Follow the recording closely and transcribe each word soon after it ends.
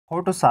How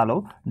to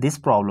solve this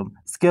problem?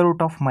 Square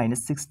root of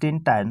minus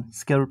 16 times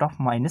square root of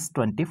minus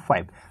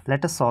 25.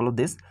 Let us solve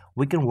this.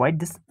 We can write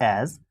this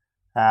as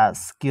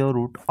square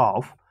root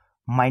of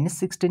minus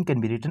 16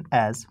 can be written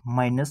as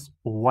minus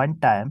 1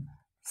 time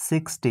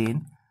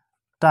 16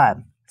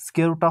 time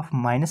square root of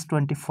minus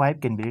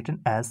 25 can be written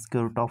as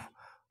square root of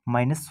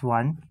minus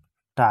 1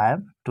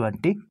 time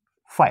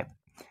 25.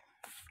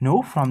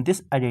 Now from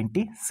this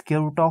identity,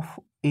 square root of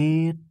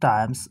a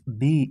times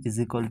b is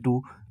equal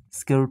to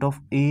square root of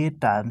a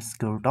times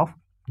square root of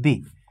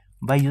b.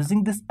 By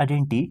using this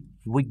identity,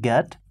 we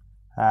get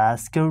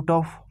square root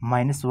of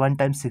minus 1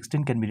 times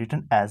 16 can be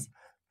written as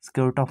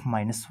square root of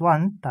minus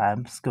 1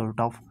 times square root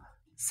of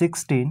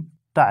 16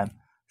 times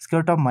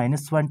square root of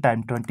minus 1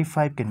 times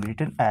 25 can be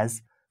written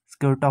as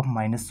square root of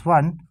minus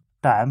 1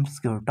 times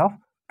square root of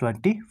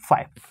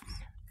 25.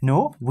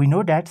 Now we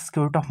know that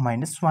square root of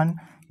minus 1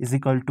 is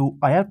equal to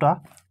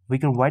iota. We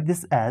can write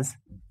this as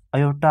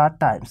iota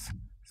times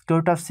square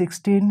root of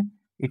 16,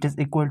 it is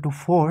equal to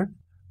 4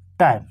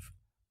 times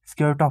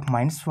square root of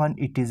minus 1,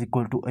 it is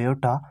equal to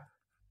iota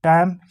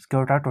times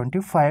square root of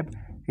 25,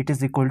 it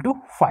is equal to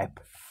 5.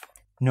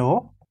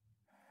 No,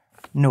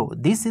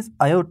 this is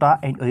iota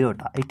and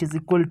iota. It is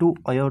equal to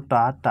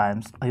iota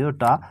times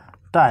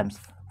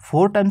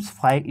 4 times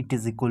 5, it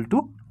is equal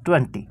to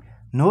 20.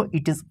 No,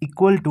 it is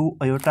equal to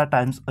iota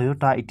times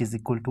iota, it is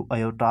equal to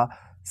iota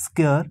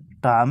square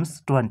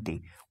times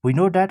 20. We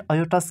know that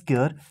iota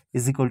square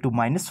is equal to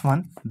minus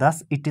 1,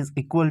 thus it is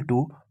equal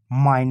to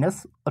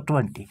minus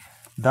 20.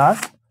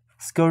 Thus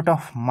square root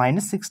of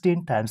minus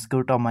 16 times square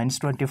root of minus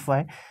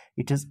 25,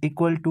 it is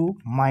equal to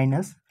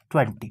minus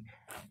 20.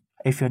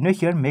 If you're new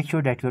here, make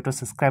sure that you have to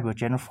subscribe our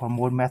channel for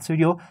more maths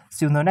video.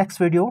 See you in the next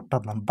video. Till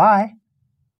then, bye.